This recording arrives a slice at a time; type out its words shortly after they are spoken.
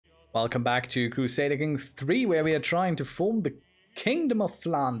Welcome back to Crusader Kings III, where we are trying to form the Kingdom of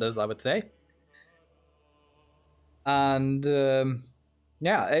Flanders, I would say. And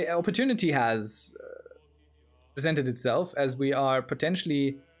yeah, an opportunity has presented itself as we are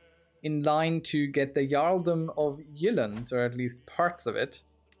potentially in line to get the Jarldom of Jylland, or at least parts of it,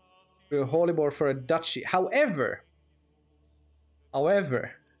 through Holibor for a duchy. However,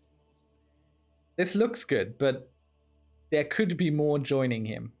 this looks good, but there could be more joining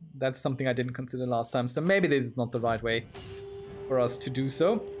him. That's something I didn't consider last time, so maybe this is not the right way for us to do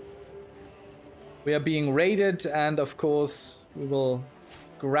so. We are being raided, and of course we will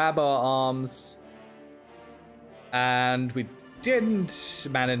grab our arms, and we didn't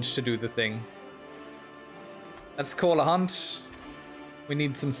manage to do the thing. Let's call a hunt. We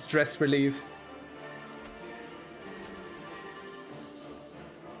need some stress relief.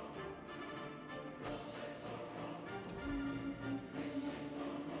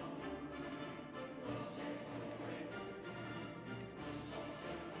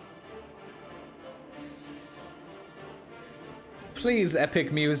 Please,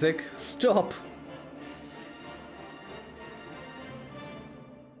 epic music, stop!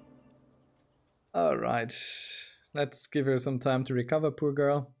 Alright, let's give her some time to recover, poor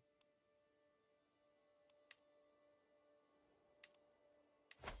girl.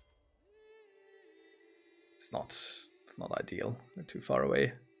 It's not ideal, we're too far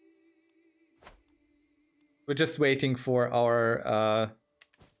away. We're just waiting for our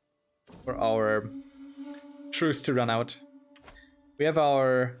truce to run out. We have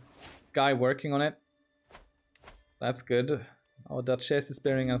our guy working on it. That's good. Our Duchess is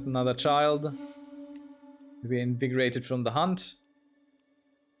bearing us another child. We're invigorated from the hunt.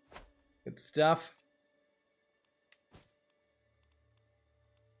 Good stuff.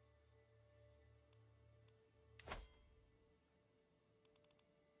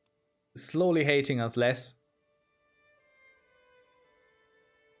 Slowly hating us less.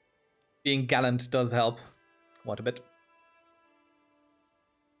 Being gallant does help quite a bit.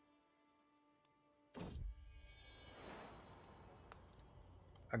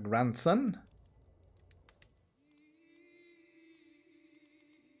 A grandson.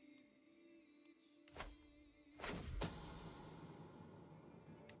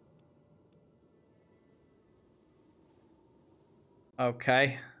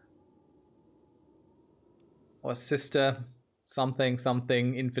 Okay. Or sister, something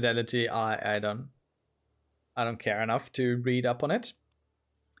infidelity. I don't care enough to read up on it.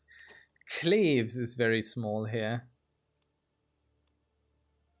 Cleves is very small here.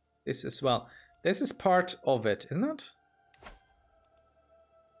 This as well. This is part of it, isn't it?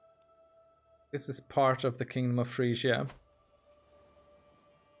 This is part of the Kingdom of Frisia.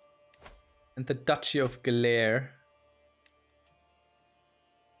 And the Duchy of Galair.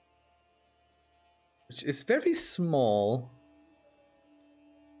 Which is very small.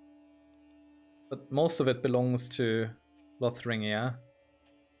 But most of it belongs to Lothringia.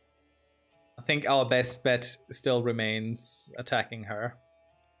 I think our best bet still remains attacking her.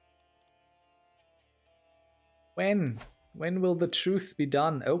 When will the truce be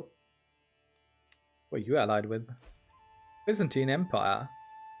done? Oh. What are you allied with? Byzantine Empire.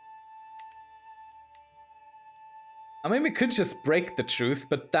 I mean, we could just break the truce,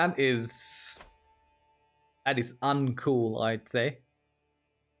 but that is uncool, I'd say.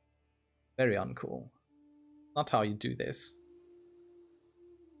 Very uncool. Not how you do this.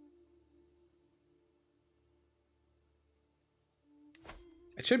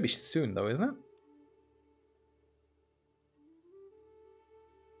 It should be soon though, isn't it?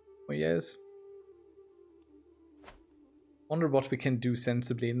 Oh yes. Wonder what we can do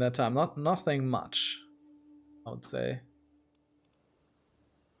sensibly in that time. Nothing much, I would say.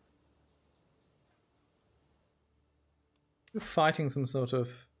 We're fighting some sort of...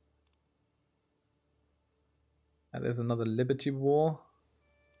 there's another Liberty War.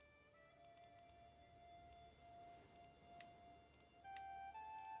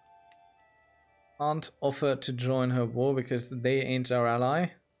 Can't offer to join her war because they ain't our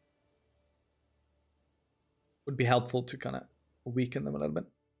ally. Would be helpful to kind of weaken them a little bit.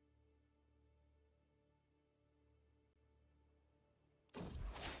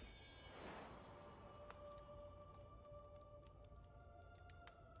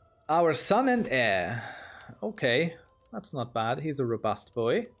 Our son and heir. Okay, that's not bad. He's a robust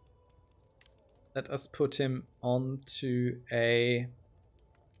boy. Let us put him onto a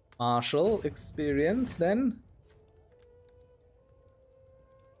martial experience then.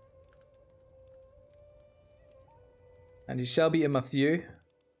 And he shall be a Mathieu.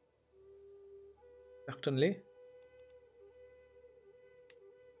 Certainly.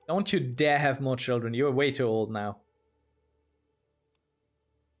 Don't you dare have more children. You're way too old now.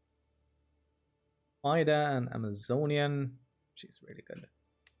 Ida and Amazonian. She's really good.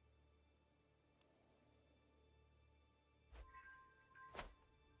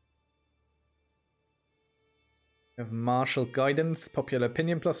 We have martial guidance, popular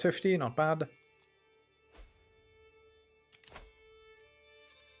opinion plus 50, not bad.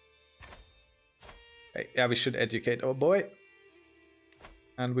 Okay, yeah, we should educate our boy.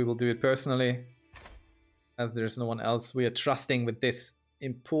 And we will do it personally, as there's no one else we are trusting with this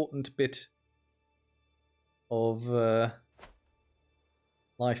important bit of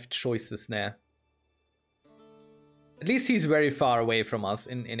life choices now. At least he's very far away from us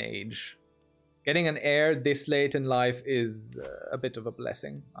in age. Getting an heir this late in life is a bit of a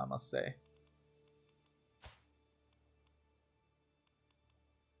blessing, I must say.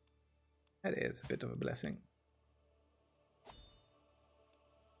 It is a bit of a blessing.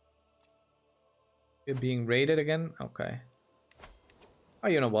 You're being raided again? Okay. Oh,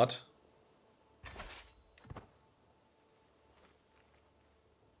 you know what?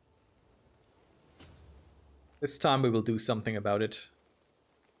 This time we will do something about it.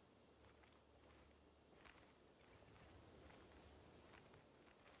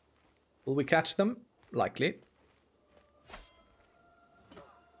 Will we catch them? Likely.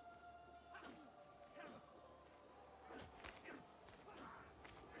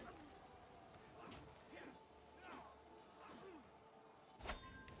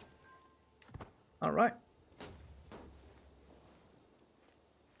 All right.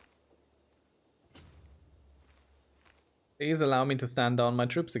 Please allow me to stand down my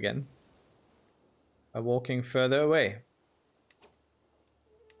troops again by walking further away.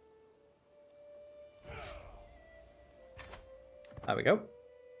 There we go.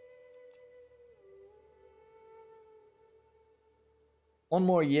 One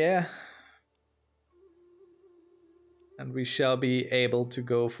more year. And we shall be able to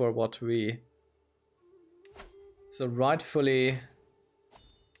go for what we so rightfully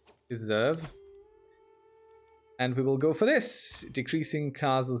deserve. And we will go for this. Decreasing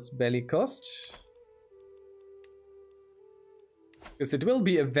casus belli cost. Because it will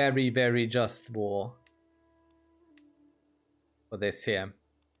be a very, very just war. For this here.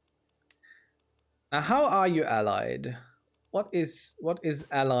 Now, how are you allied? What is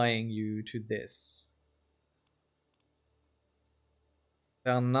allying you to this?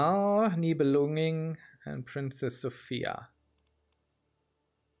 Bernard, Nibelunging, and Princess Sophia.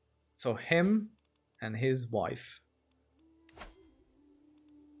 So him and his wife.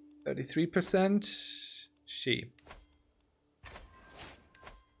 33%. She.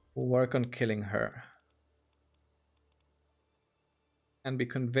 We'll work on killing her. And be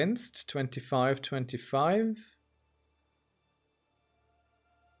convinced. 25-25.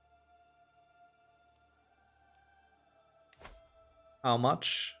 How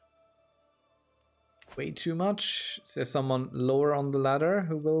much? Way too much. Is there someone lower on the ladder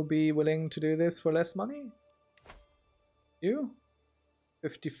who will be willing to do this for less money? You?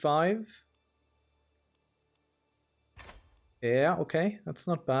 55. Yeah, okay. That's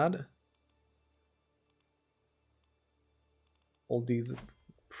not bad. All these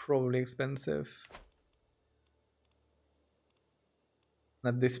probably expensive.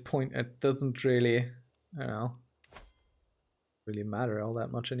 At this point, it doesn't really, you know, really matter all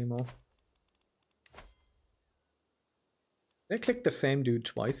that much anymore. They clicked the same dude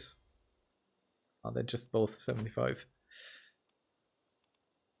twice. Oh, they're just both 75.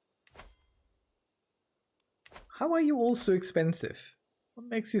 How are you all so expensive? What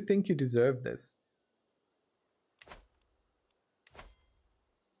makes you think you deserve this?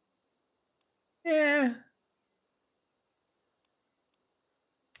 Yeah.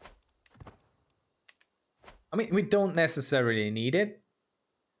 I mean, we don't necessarily need it.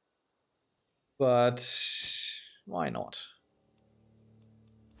 But why not?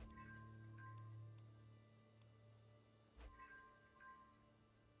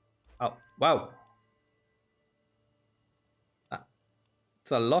 Oh, wow.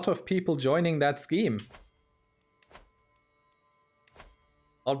 It's a lot of people joining that scheme.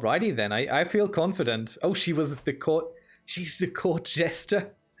 Alrighty then, I feel confident. Oh, she was the court... She's the court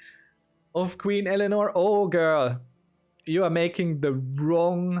jester of Queen Eleanor. Oh, girl. You are making the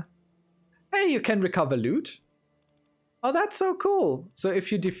wrong... Hey, you can recover loot. Oh, that's so cool. So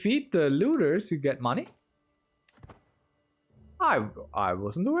if you defeat the looters, you get money? I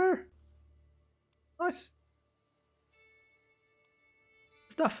wasn't aware. Nice.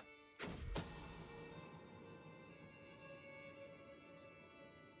 Stuff.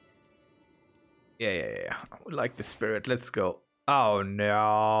 Yeah. I like the spirit. Let's go. Oh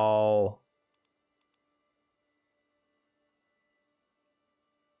no.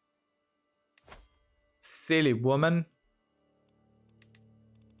 Silly woman.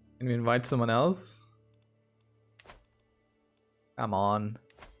 Can we invite someone else? Come on.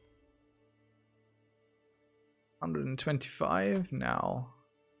 125 now.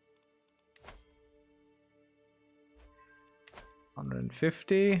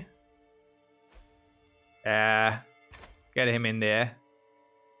 150. Yeah. Get him in there.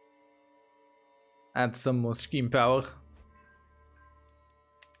 Add some more scheme power.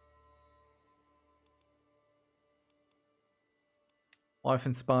 Wife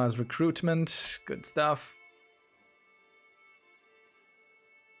inspires recruitment. Good stuff.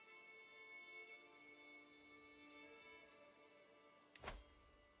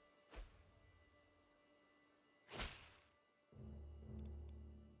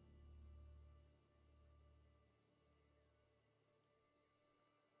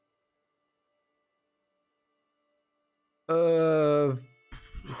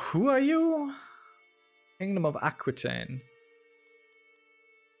 Who are you? Kingdom of Aquitaine.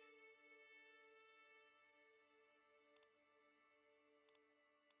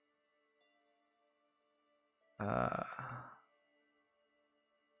 I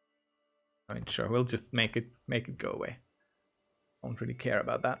mean, sure, we'll just make it go away. Don't really care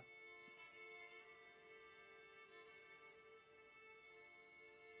about that.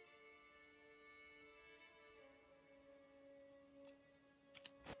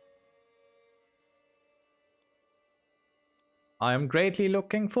 I am greatly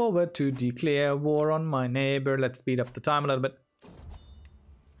looking forward to declare war on my neighbor. Let's speed up the time a little bit.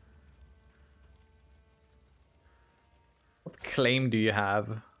 What claim do you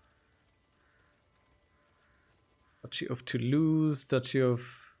have? Duchy of Toulouse, Duchy of...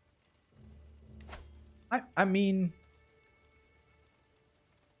 I mean...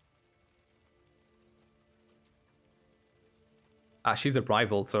 Ah, she's a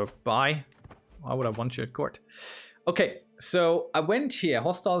rival, so bye. Why would I want you at court? Okay, so I went here.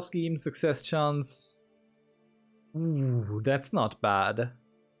 Hostile scheme, success chance. Ooh, that's not bad.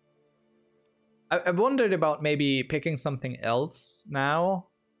 I wondered about maybe picking something else now.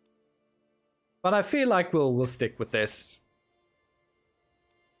 But I feel like we'll stick with this.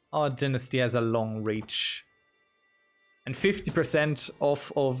 Our dynasty has a long reach. And 50%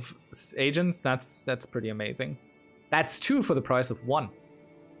 off of agents, that's pretty amazing. That's 2 for the price of 1.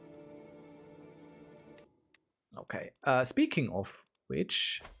 Okay, speaking of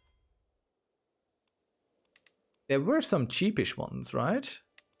which... There were some cheapish ones, right?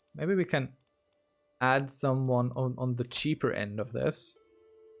 Maybe we can add someone on the cheaper end of this.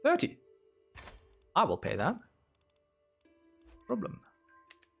 30. I will pay that. Problem.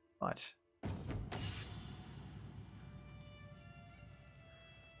 Right.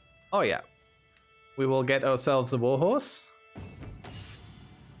 Oh yeah. We will get ourselves a warhorse.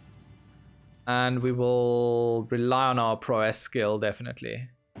 And we will rely on our prowess skill, definitely.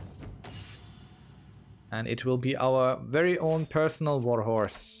 And it will be our very own personal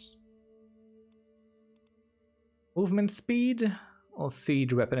warhorse. Movement speed or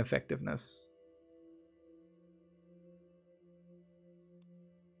siege weapon effectiveness?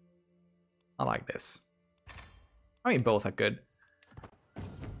 I like this. I mean, both are good.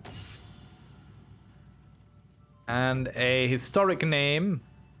 And a historic name.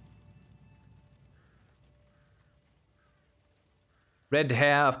 Red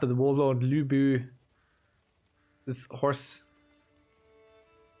hair after the warlord Lubu. This horse.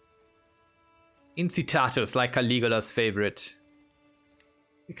 Incitatus, like Caligula's favorite.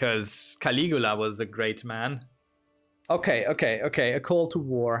 Because Caligula was a great man. Okay. A call to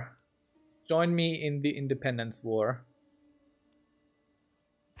war. Join me in the Independence War.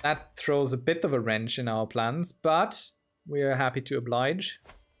 That throws a bit of a wrench in our plans, but we are happy to oblige.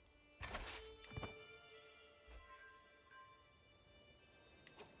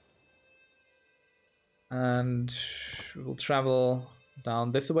 And we'll travel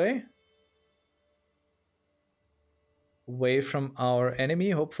down this way. Away from our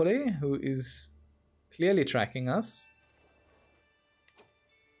enemy, hopefully, who is clearly tracking us.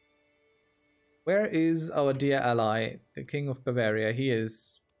 Where is our dear ally, the King of Bavaria? He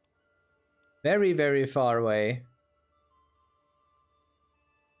is very, very far away.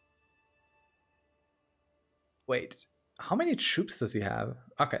 Wait, how many troops does he have?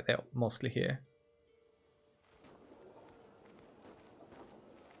 Okay, they're mostly here.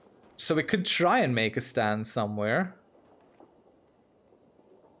 So we could try and make a stand somewhere.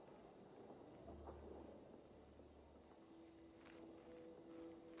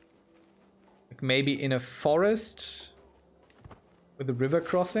 Like maybe in a forest. With the river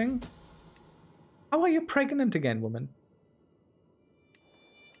crossing? How are you pregnant again, woman?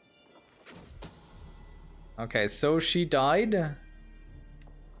 Okay, so she died.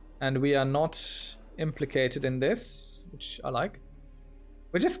 And we are not implicated in this, which I like.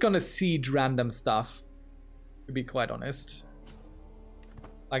 We're just gonna siege random stuff, to be quite honest.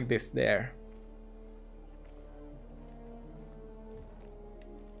 Like this there.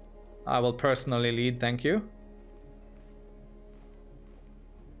 I will personally lead, thank you.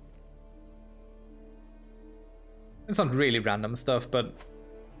 It's not really random stuff, but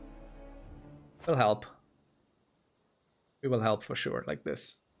it'll help. We will help for sure, like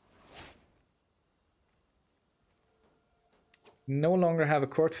this. No longer have a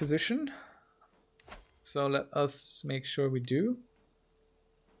court physician. So let us make sure we do.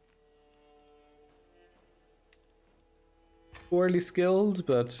 Poorly skilled,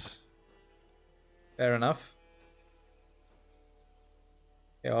 but fair enough.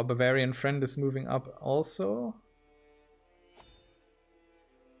 Yeah, our Bavarian friend is moving up also.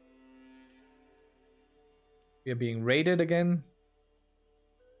 We are being raided again.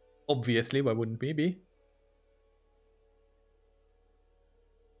 Obviously, why wouldn't we be?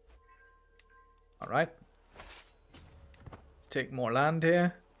 Alright. Let's take more land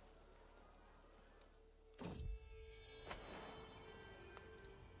here.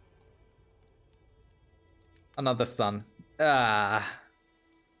 Another son. Ah.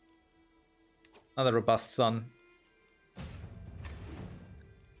 Another robust son.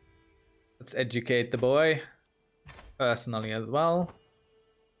 Let's educate the boy. Personally as well.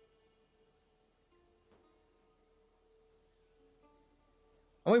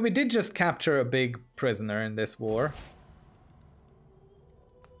 I mean, we did just capture a big prisoner in this war.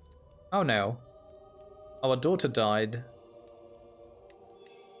 Oh no. Our daughter died.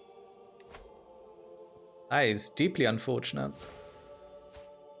 That is deeply unfortunate.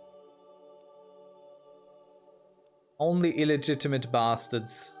 Only illegitimate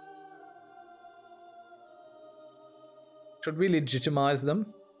bastards. Should we legitimize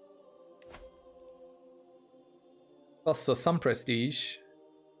them? Costs us some prestige.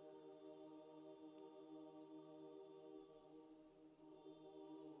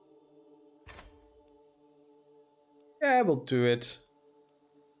 Yeah, we'll do it.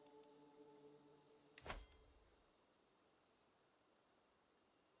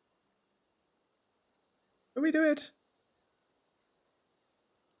 Can we do it?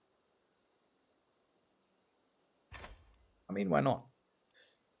 I mean, why not?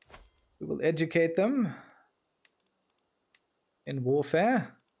 We will educate them in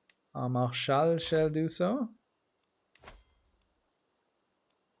warfare. Our Marshal shall do so.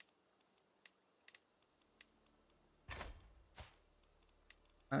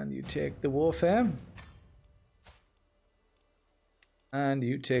 And you take the warfare. And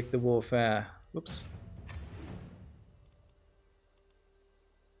you take the warfare. Whoops.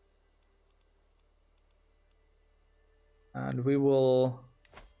 And we will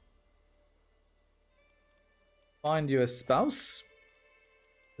find you a spouse.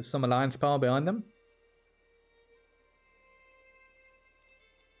 There's some alliance power behind them.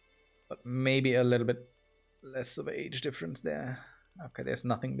 But maybe a little bit less of age difference there. Okay, there's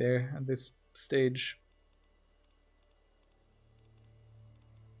nothing there at this stage.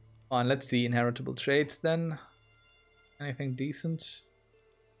 Fine, let's see inheritable traits then. Anything decent?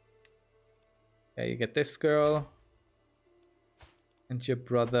 Yeah, you get this girl. And your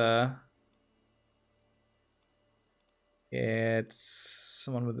brother. It's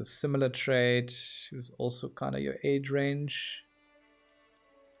someone with a similar trait, who's also kind of your age range.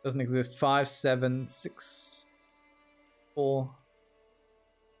 Doesn't exist. 5, 7, 6, 4,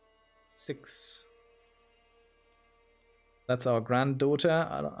 6. That's our granddaughter.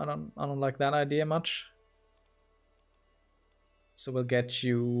 I don't like that idea much. So we'll get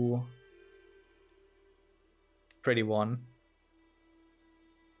you pretty one.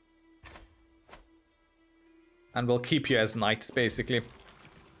 And we'll keep you as knights, basically.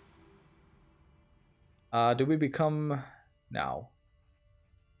 Do we become... No.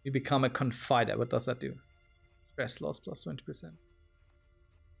 We become a confider. What does that do? Stress loss plus 20%.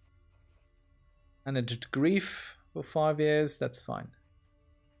 Managed grief for 5 years. That's fine.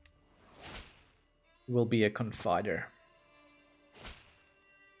 We'll be a confider.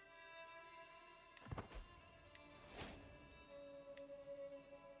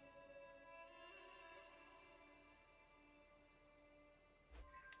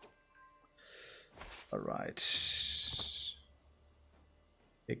 All right.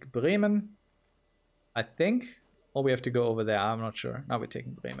 Take Bremen, I think. Or we have to go over there. I'm not sure. Now we're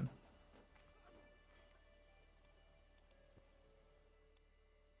taking Bremen.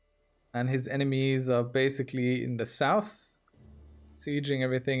 And his enemies are basically in the south, sieging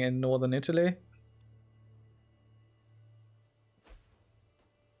everything in northern Italy.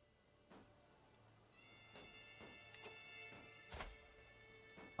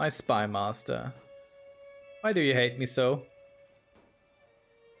 My spy master. Why do you hate me so?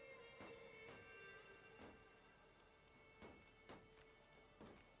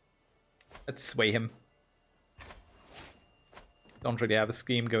 Let's sway him. Don't really have a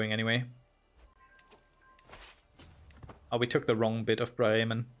scheme going anyway. Oh, we took the wrong bit of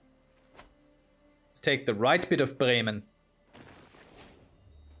Bremen. Let's take the right bit of Bremen.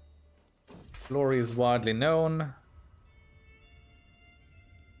 Glory is widely known.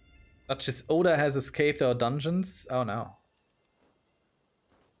 Duchess Oda has escaped our dungeons. Oh no.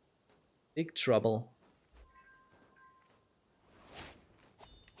 Big trouble.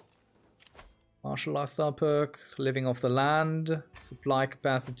 Martial lifestyle perk, living off the land, supply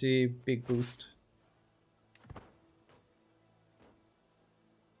capacity, big boost.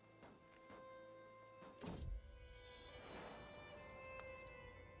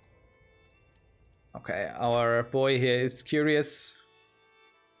 Okay, our boy here is curious.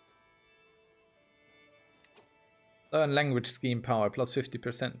 Learn language scheme power plus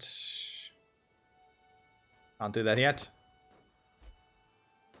 50%. Can't do that yet.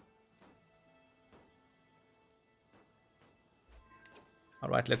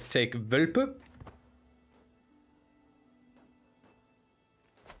 Alright, let's take Wölpe.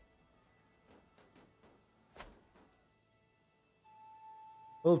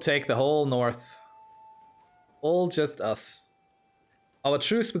 We'll take the whole north. All just us. Our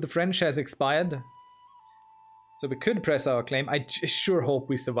truce with the French has expired. So we could press our claim. I sure hope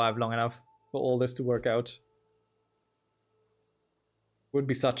we survive long enough for all this to work out. Would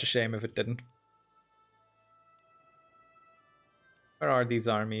be such a shame if it didn't. Where are these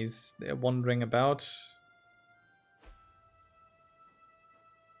armies? They're wandering about.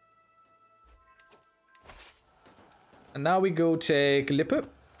 And now we go take Lippe.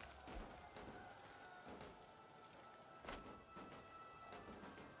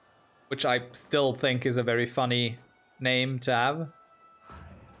 Which I still think is a very funny name to have.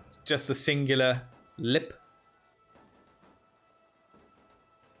 It's just a singular lip.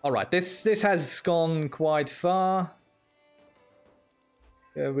 Alright, this has gone quite far.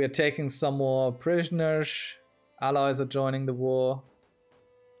 We are taking some more prisoners. Allies are joining the war.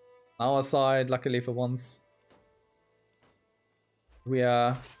 On our side, luckily for once. We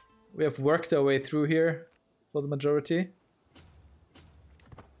have worked our way through here for the majority.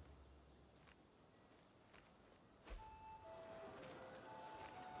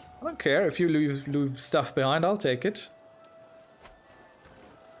 I don't care if you leave stuff behind, I'll take it.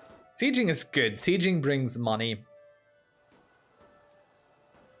 Sieging is good. Sieging brings money.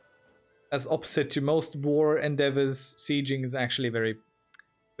 As opposite to most war endeavors, sieging is actually very,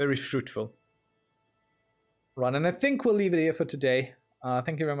 very fruitful. Right, and I think we'll leave it here for today.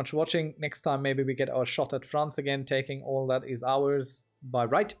 Thank you very much for watching. Next time maybe we get our shot at France again, taking all that is ours by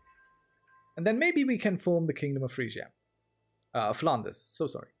right. And then maybe we can form the Kingdom of Frisia. Flanders, so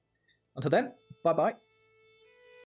sorry. Until then, bye-bye.